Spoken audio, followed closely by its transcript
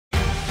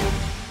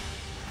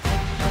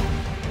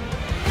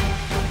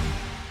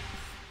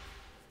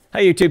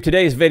Hi YouTube,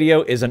 today's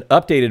video is an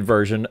updated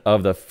version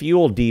of the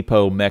fuel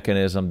depot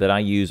mechanism that I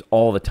use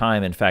all the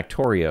time in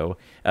Factorio.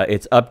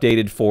 It's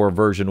updated for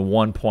version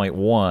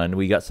 1.1.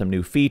 We got some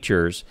new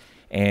features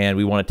and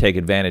we want to take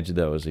advantage of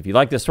those. If you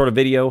like this sort of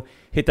video,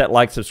 hit that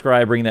like,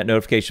 subscribe, ring that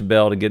notification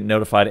bell to get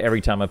notified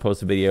every time I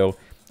post a video.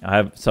 I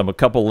have a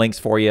couple links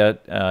for you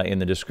in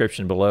the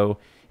description below.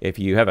 If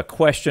you have a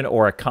question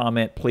or a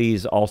comment,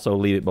 please also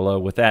leave it below.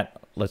 With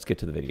that, let's get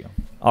to the video.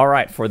 All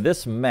right, for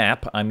this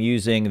map, I'm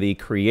using the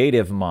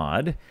creative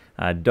mod.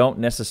 I don't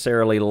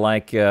necessarily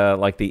like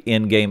the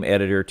in-game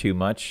editor too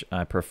much.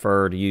 I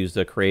prefer to use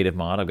the creative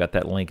mod. I've got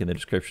that link in the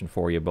description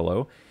for you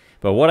below.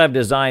 But what I've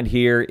designed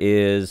here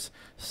is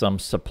some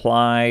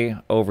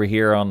supply over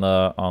here on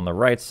the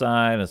right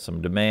side and some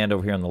demand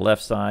over here on the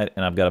left side,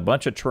 and I've got a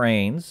bunch of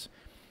trains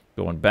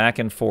going back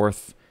and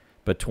forth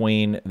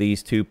between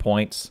these 2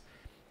 points,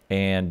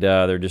 and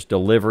they're just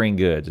delivering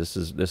goods.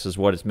 This is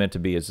what it's meant to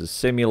be, is to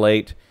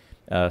simulate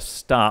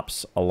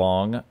stops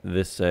along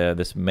this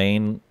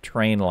main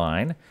train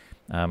line.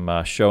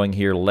 I'm showing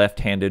here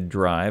left-handed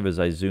drive as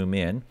I zoom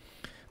in,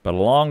 but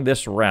along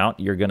this route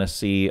you're going to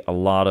see a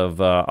lot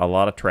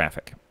of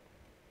traffic.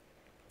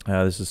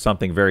 This is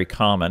something very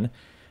common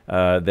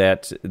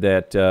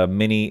that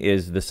many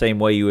is the same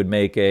way you would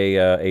make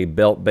a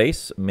belt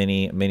base.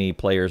 Many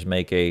players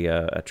make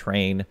a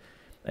train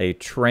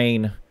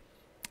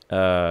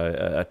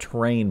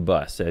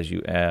bus, as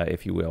you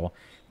if you will,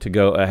 to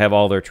go have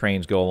all their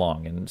trains go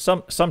along. And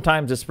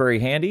sometimes it's very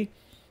handy.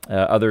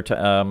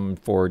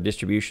 For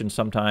distribution,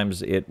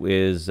 sometimes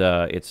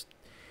it's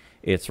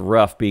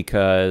rough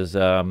because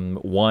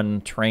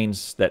one train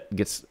that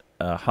gets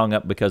hung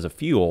up because of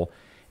fuel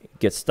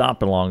gets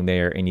stopped along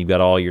there, and you've got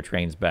all your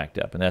trains backed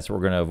up, and that's what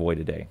we're going to avoid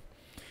today.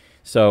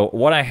 So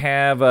what I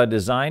have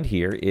designed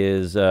here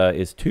is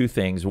two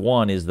things.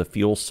 One is the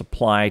fuel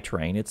supply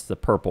train. It's the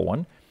purple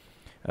one.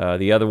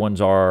 The other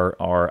ones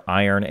are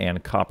iron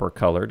and copper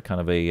colored, kind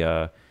of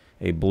a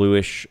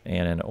bluish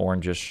and an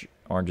orangish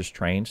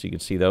train. So you can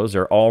see those.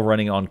 They're all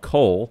running on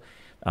coal.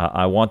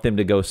 I want them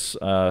to go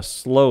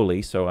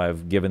slowly, so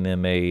I've given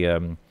them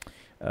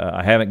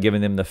I haven't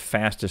given them the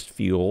fastest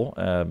fuel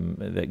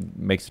that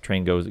makes the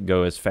train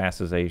go as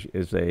fast as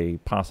they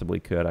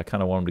possibly could. I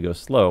kind of want them to go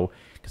slow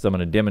because I'm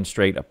going to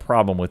demonstrate a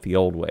problem with the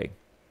old way.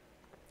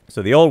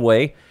 So the old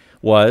way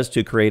was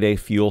to create a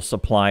fuel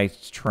supply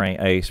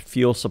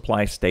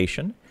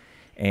station,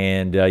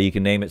 and you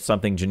can name it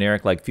something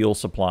generic like fuel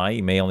supply.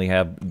 You may only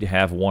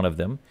have one of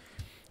them,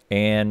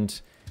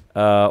 and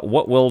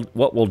what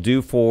we'll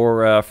do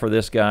for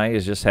this guy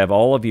is just have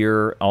all of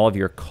your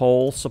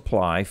coal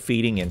supply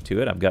feeding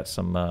into it. I've got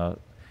some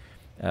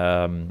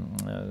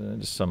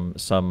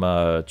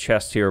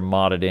chests here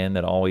modded in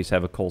that always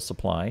have a coal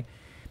supply.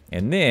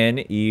 And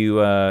then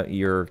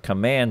your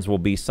commands will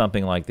be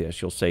something like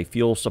this. You'll say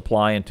fuel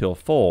supply until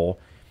full,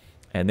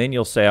 and then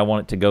you'll say I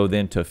want it to go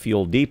then to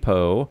fuel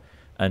depot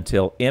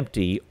until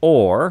empty,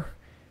 or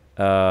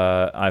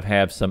I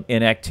have some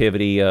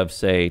inactivity of,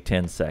 say,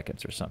 10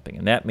 seconds or something.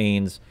 And that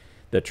means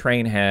the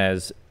train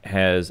has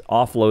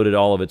offloaded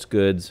all of its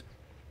goods,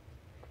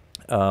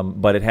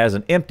 but it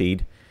hasn't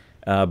emptied.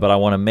 But I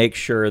want to make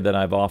sure that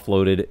I've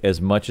offloaded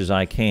as much as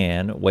I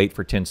can, wait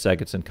for 10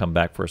 seconds, and come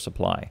back for a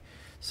supply.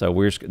 So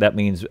that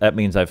means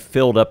I've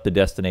filled up the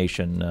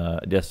destination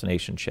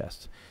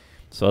chest.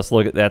 So let's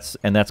look at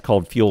that's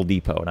called fuel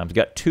depot. And I've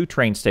got two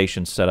train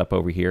stations set up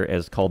over here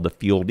as called the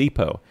fuel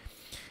depot.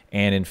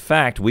 And in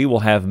fact, we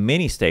will have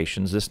many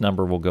stations. This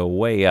number will go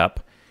way up,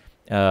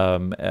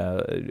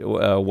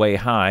 way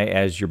high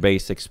as your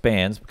base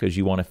expands, because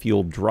you want a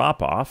fuel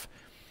drop-off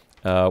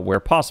where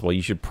possible.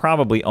 You should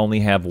probably only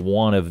have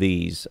one of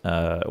these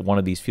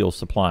fuel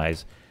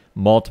supplies,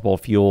 multiple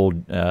fuel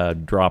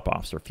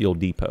drop-offs or fuel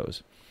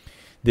depots.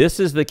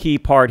 This is the key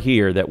part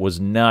here that was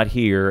not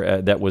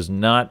here, that was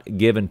not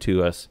given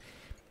to us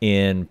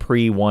in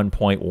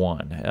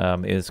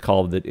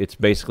pre-1.1. It's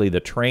basically the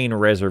train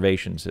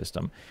reservation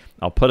system.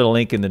 I'll put a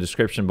link in the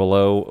description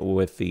below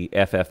with the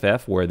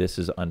FFF where this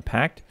is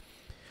unpacked.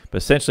 But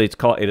essentially,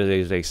 it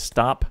is a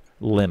stop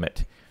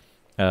limit.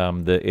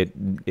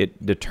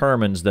 It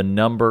determines the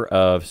number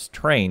of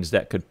trains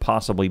that could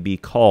possibly be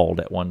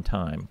called at one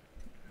time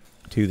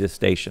to this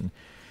station.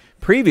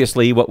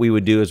 Previously, what we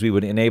would do is we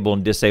would enable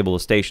and disable the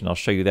station. I'll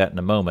show you that in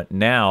a moment.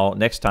 Now,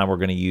 next time we're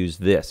going to use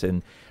this.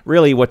 And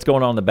really what's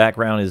going on in the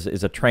background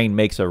is a train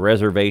makes a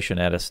reservation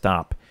at a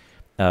stop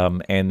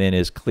and then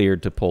is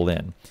cleared to pull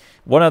in.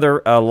 One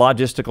other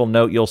logistical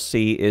note you'll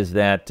see is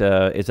that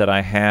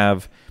I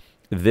have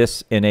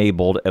this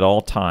enabled at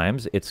all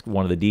times. It's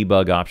one of the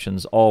debug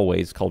options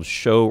always, called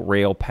Show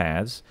Rail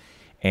Paths.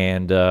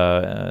 And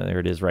there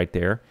it is right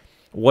there.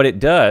 What it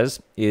does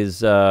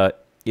is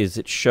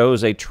it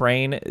shows a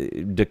train,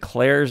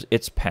 declares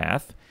its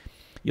path.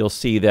 You'll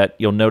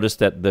notice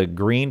that the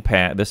green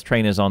path, this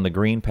train is on the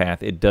green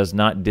path. It does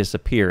not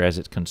disappear as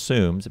it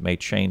consumes. It may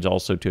change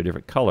also to a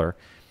different color,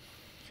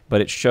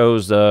 but it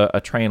shows a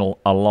train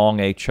along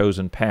a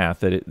chosen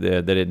path that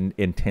it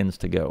intends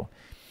to go.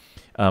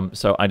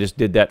 So I just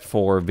did that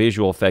for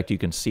visual effect. You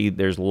can see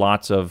there's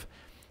lots of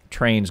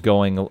trains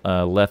going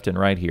left and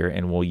right here,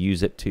 and we'll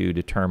use it to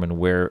determine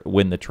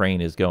when the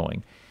train is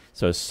going.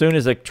 So as soon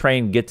as a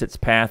train gets its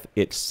path,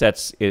 it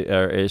sets it,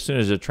 as soon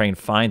as a train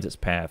finds its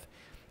path,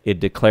 it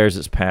declares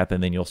its path,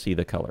 and then you'll see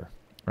the color,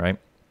 right?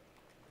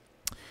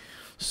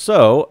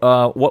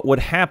 So what would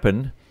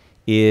happen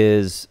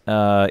is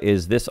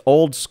this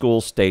old school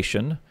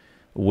station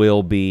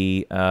will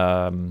be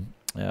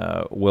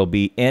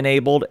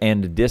enabled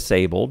and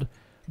disabled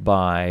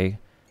by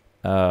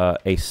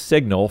a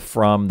signal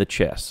from the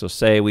chest. So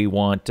say we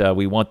want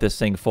this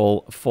thing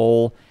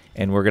full,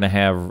 and we're going to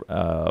have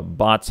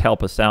bots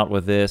help us out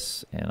with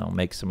this, and I'll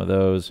make some of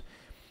those,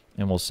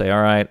 and we'll say,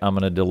 all right, I'm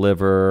going to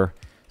deliver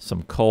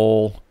some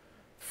coal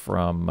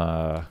from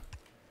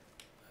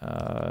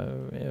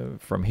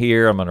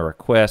here. I'm going to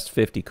request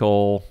 50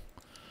 coal,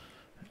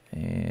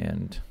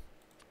 and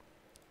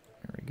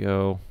there we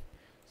go.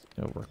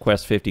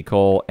 Request 50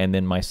 coal, and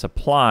then my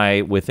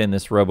supply within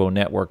this robo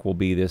network will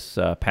be this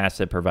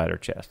passive provider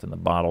chest, and the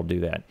bot will do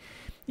that.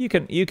 You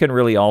can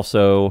really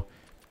also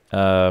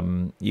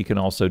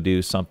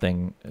do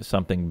something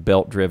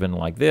belt driven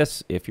like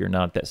this. If you're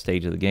not at that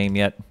stage of the game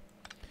yet,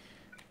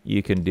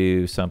 you can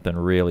do something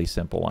really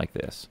simple like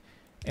this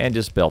and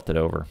just belt it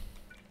over.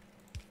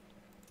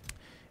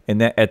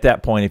 And at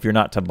that point, if you're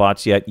not to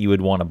bots yet, you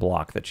would want to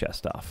block the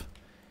chest off.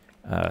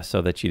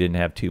 So that you didn't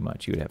have too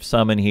much. You would have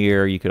some in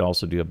here. You could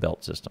also do a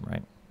belt system,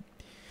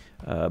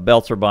 right?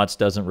 Belts or bots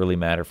doesn't really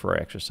matter for our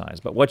exercise.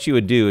 But what you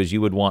would do is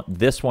you would want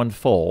this one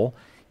full,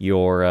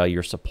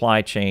 your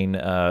supply chain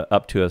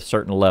up to a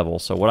certain level.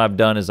 So what I've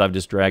done is I've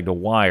just dragged a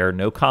wire.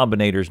 No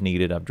combinators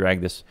needed. I've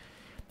dragged this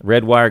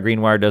red wire,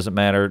 green wire, doesn't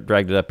matter.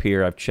 Dragged it up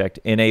here. I've checked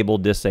enable,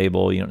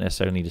 disable. You don't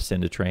necessarily need to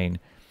send a train.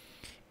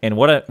 And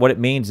what it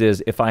means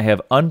is if I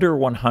have under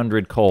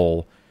 100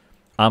 coal,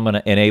 I'm going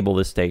to enable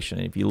this station.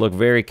 And if you look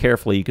very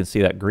carefully, you can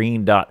see that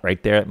green dot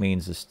right there. It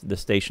means the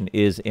station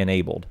is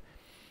enabled.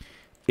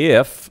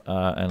 If,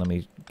 and let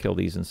me kill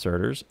these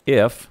inserters,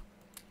 if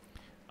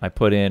I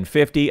put in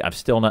 50, I've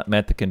still not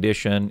met the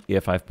condition.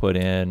 If I've put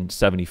in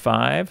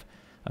 75,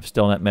 I've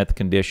still not met the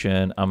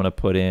condition. I'm going to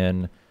put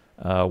in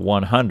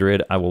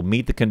 100. I will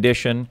meet the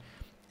condition,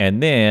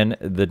 and then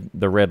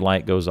the red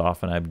light goes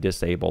off, and I've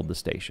disabled the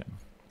station.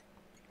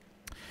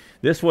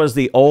 This was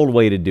the old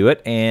way to do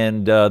it,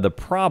 and the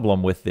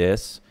problem with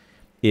this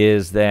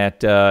is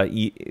that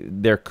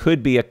there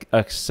could be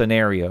a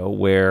scenario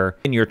where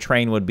your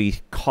train would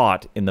be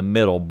caught in the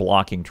middle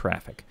blocking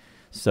traffic.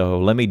 So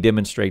let me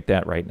demonstrate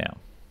that right now.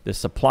 The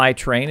supply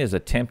train is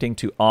attempting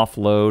to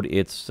offload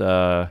its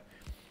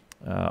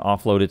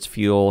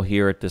fuel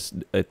here at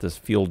this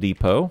fuel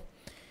depot,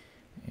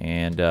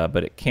 and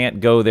but it can't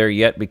go there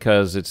yet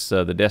because it's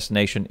the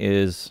destination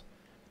is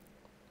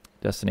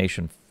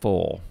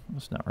full.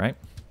 That's not right.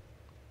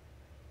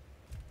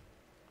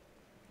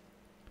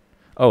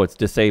 Oh, it's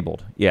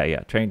disabled.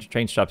 Yeah.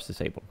 Train stop's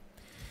disabled.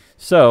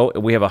 So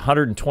we have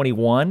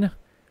 121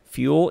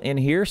 fuel in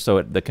here,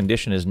 so the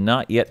condition is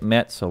not yet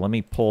met. So let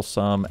me pull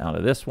some out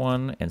of this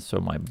one, and so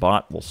my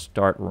bot will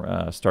start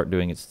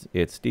doing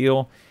its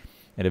deal.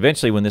 And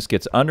eventually, when this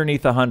gets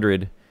underneath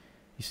 100,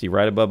 you see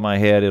right above my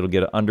head, it'll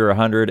get under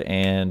 100,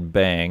 and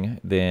bang,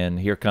 then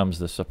here comes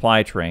the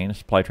supply train. The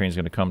supply train is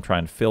going to come try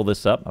and fill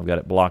this up. I've got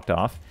it blocked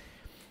off.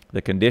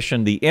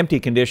 The empty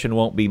condition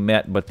won't be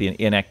met, but the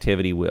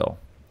inactivity will,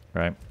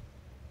 right?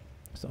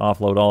 So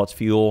offload all its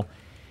fuel,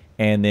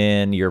 and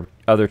then your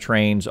other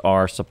trains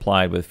are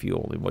supplied with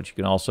fuel. And what you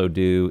can also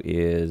do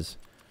is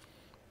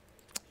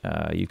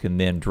you can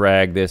then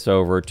drag this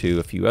over to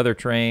a few other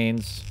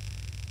trains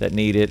that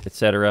need it,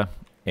 etc.,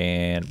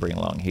 and bring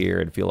along here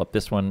and fill up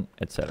this one,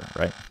 etc.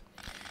 Right?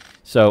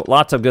 So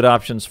lots of good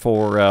options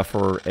for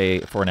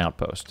an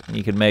outpost. And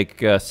you can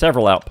make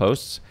several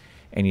outposts.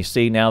 And you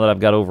see now that I've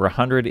got over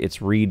 100,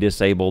 it's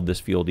re-disabled this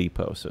fuel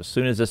depot. So as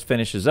soon as this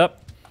finishes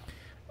up,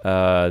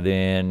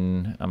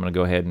 then I'm going to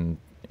go ahead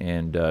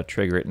and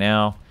trigger it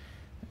now.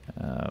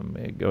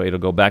 It'll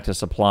go back to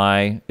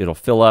supply. It'll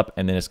fill up,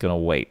 and then it's going to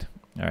wait.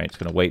 All right, it's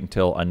going to wait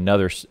until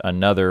another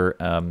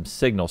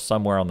signal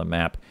somewhere on the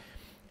map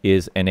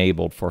is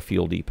enabled for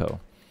fuel depot.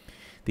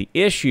 The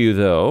issue,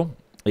 though,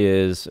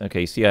 is,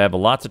 okay, see I have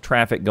lots of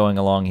traffic going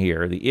along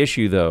here. The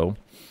issue, though,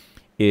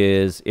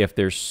 is if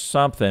there's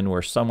something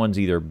where someone's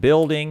either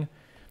building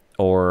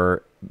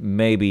or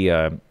maybe,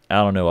 I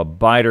don't know, a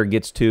biter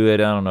gets to it.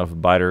 I don't know if a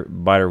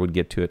biter would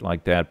get to it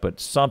like that, but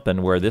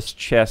something where this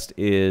chest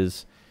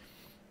is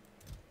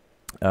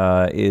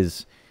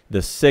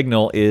the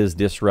signal is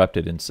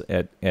disrupted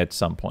at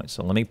some point.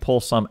 So let me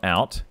pull some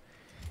out.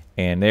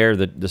 And there,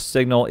 the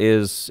signal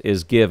is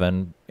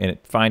given, and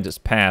it finds its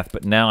path,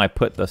 but now I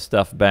put the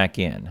stuff back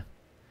in.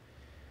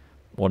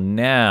 Well,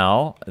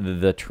 now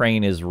the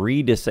train is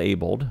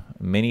re-disabled.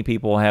 Many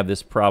people have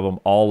this problem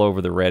all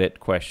over the Reddit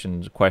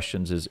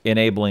questions is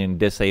enabling and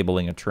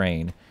disabling a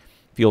train.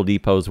 Fuel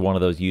depot is one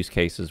of those use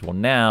cases. Well,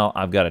 now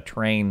I've got a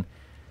train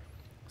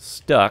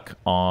stuck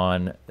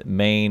on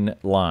main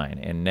line,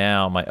 and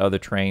now my other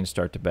trains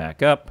start to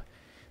back up.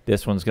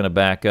 This one's going to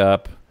back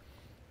up.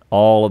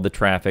 All of the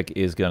traffic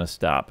is going to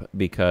stop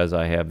because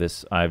I have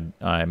this.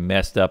 I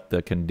messed up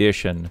the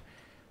condition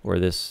where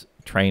this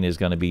train is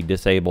going to be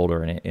disabled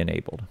or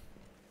enabled.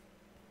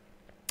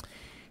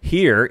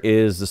 Here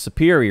is the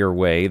superior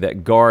way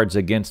that guards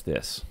against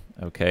this.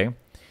 Okay,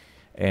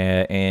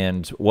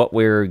 and what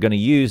we're going to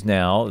use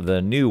now,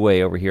 the new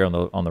way over here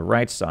on the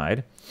right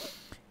side,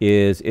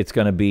 is it's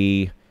going to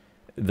be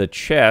the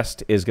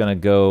chest is going to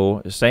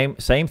go same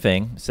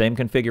thing, same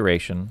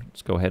configuration.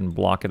 Let's go ahead and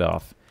block it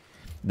off.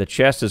 The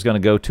chest is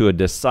going to go to a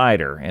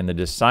decider, and the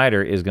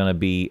decider is going to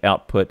be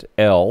output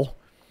L,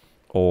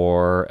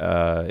 or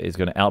is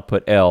going to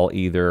output L,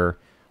 either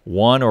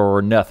 1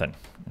 or nothing.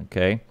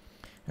 Okay,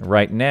 and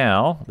right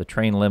now the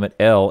train limit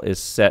L is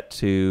set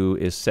to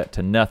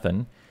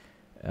nothing,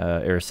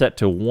 or set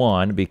to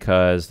 1,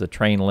 because the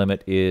train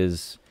limit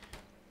is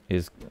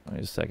wait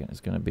a second, it's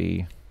going to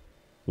be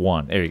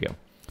 1. There you go.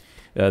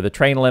 The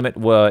train limit,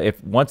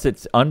 if once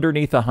it's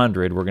underneath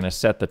 100, we're going to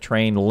set the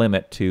train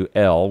limit to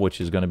L, which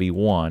is going to be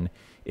 1.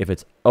 If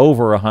it's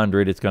over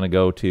 100, it's going to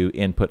go to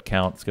input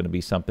count. It's going to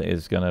be something.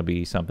 It's going to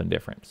be something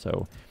different.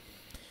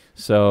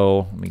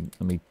 So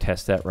let me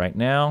test that right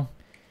now.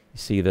 You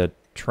see the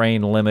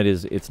train limit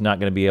is, it's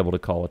not going to be able to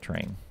call a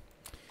train.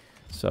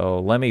 So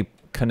let me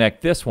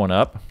connect this one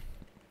up.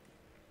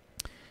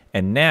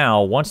 And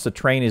now, once the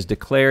train is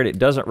declared, it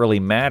doesn't really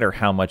matter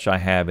how much I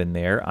have in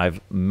there.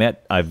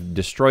 I've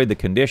destroyed the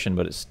condition,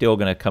 but it's still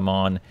going to come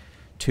on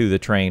to the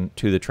train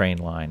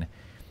line.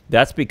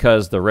 That's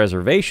because the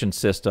reservation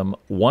system,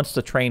 once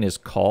the train is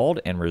called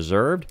and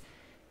reserved,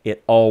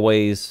 it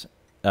always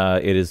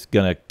it is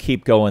going to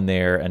keep going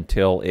there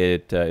until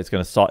it's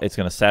going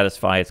to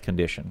satisfy its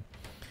condition.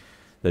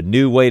 The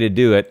new way to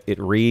do it, it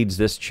reads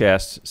this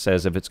chest,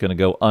 says if it's going to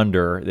go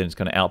under, then it's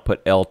going to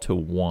output L to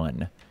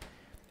 1.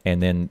 And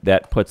then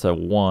that puts a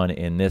 1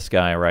 in this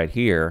guy right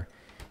here.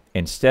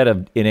 Instead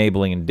of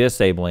enabling and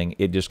disabling,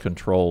 it just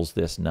controls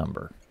this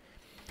number.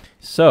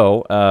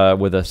 So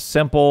with a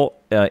simple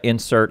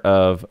insert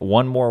of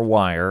one more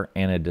wire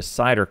and a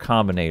decider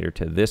combinator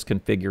to this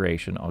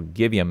configuration, I'll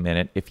give you a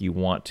minute if you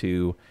want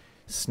to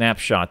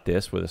snapshot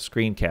this with a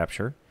screen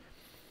capture.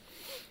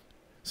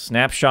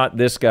 Snapshot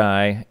this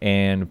guy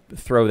and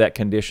throw that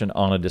condition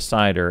on a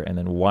decider, and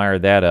then wire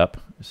that up.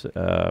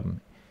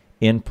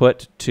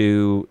 Input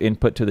to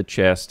the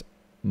chest,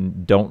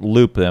 don't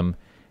loop them,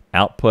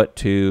 output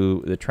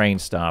to the train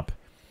stop.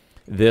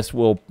 This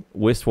will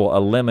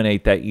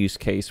eliminate that use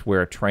case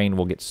where a train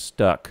will get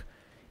stuck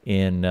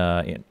in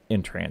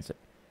transit.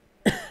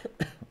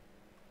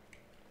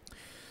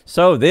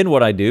 So then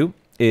what I do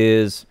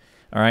is,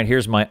 all right,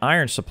 here's my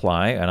iron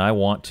supply, and I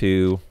want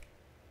to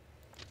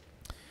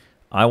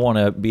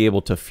be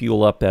able to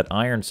fuel up that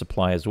iron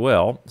supply as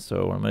well.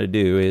 So what I'm going to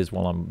do is,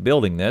 while I'm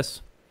building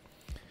this,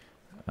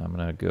 I'm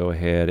going to go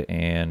ahead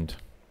and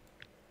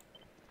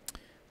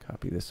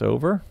copy this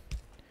over.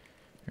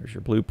 Here's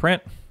your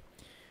blueprint.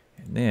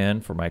 And then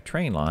for my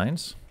train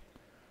lines,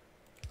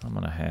 I'm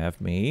going to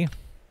have me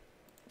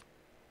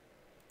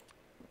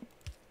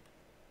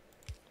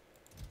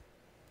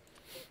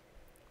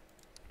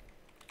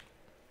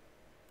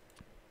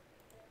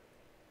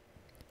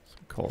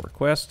some call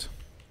request.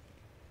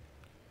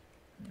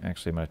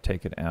 Actually, I'm going to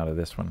take it out of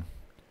this one.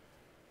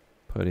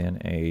 Put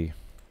in a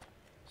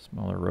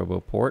smaller robo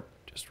port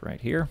just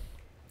right here,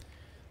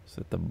 so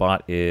that the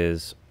bot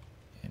is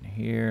in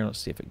here. Let's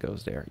see if it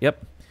goes there.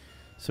 Yep.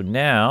 So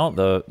now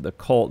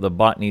the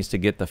bot needs to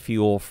get the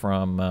fuel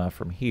from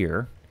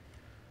here.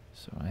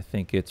 So I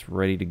think it's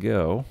ready to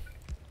go.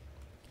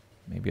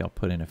 Maybe I'll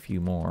put in a few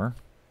more.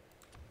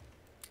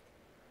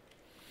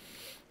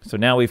 So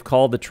now we've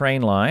called the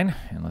train line,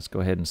 and let's go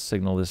ahead and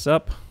signal this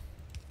up.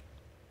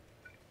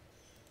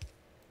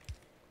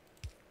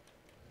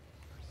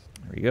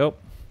 There we go.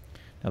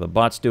 Now the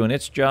bot's doing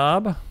its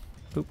job.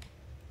 Oop.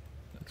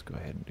 Let's go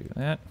ahead and do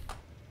that.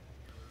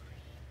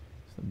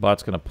 So the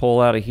bot's going to pull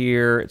out of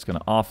here. It's going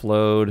to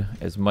offload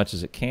as much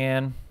as it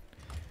can.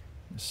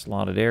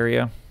 Slotted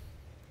area.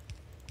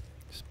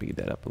 Speed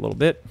that up a little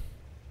bit.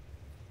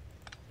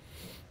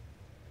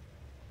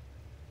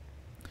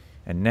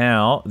 And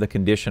now the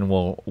condition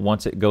will,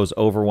 once it goes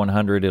over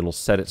 100, it'll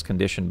set its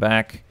condition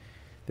back.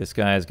 This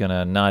guy is going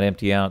to not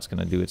empty out. It's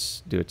going to do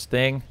its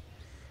thing.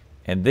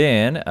 And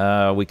then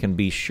we can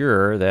be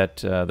sure that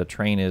the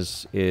train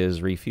is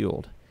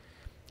refueled.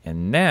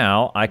 And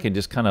now I can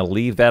just kind of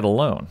leave that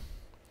alone.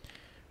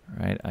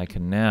 All right, I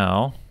can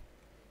now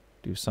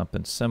do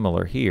something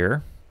similar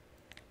here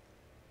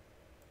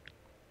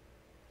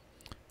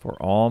for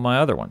all my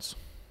other ones.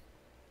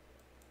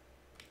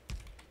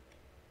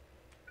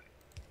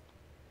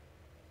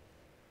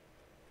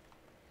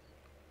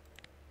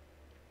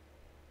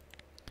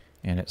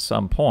 And at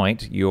some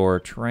point, your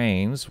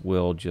trains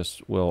will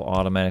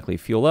automatically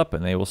fuel up,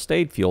 and they will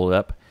stay fueled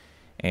up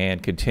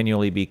and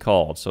continually be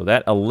called. So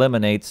that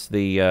eliminates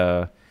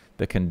the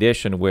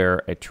condition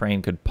where a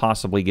train could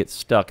possibly get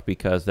stuck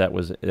because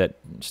that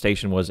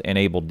station was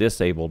enabled,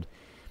 disabled.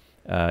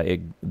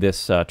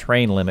 This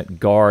train limit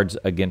guards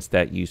against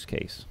that use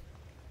case.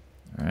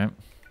 All right.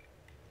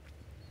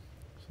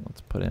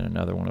 Put in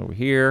another one over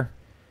here.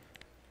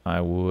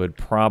 I would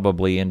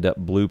probably end up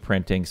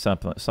blueprinting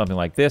something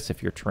like this.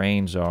 If your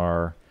trains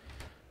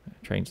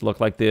look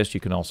like this, you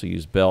can also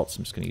use belts.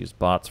 I'm just going to use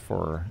bots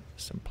for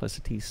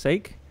simplicity's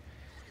sake.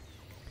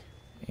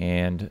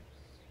 And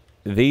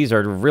these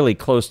are really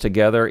close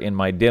together in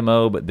my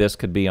demo, but this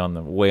could be on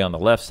the way on the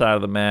left side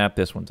of the map.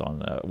 This one's on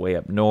the way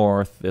up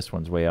north. This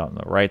one's way out on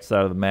the right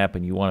side of the map,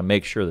 and you want to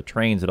make sure the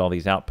trains at all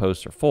these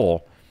outposts are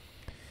full.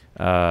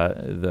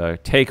 The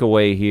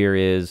takeaway here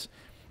is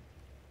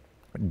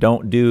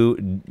don't do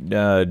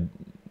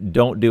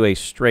a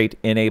straight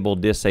enable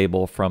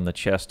disable from the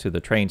chest to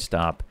the train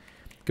stop.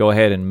 Go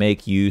ahead and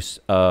make use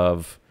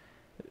of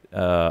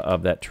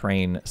that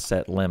train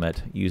set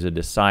limit. Use a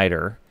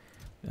decider,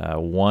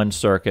 one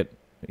circuit,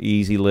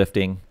 easy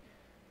lifting,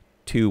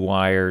 2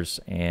 wires,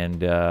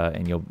 and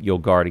you'll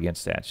guard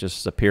against that. It's just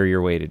a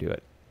superior way to do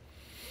it.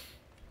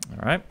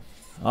 All right.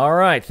 All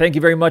right, thank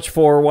you very much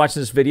for watching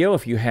this video.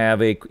 If you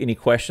have any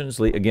questions,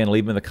 again,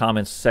 leave them in the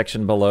comments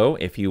section below.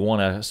 If you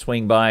want to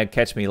swing by,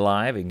 catch me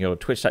live, you can go to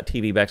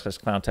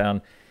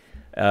twitch.tv/ClownTown.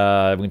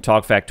 We can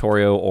talk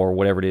Factorio or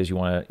whatever it is you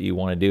want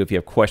to do. If you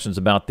have questions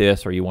about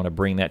this or you want to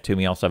bring that to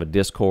me, I also have a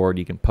Discord.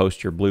 You can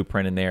post your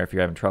blueprint in there if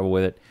you're having trouble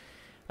with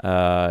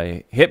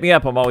it. Hit me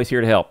up. I'm always here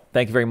to help.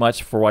 Thank you very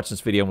much for watching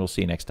this video, and we'll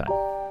see you next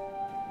time.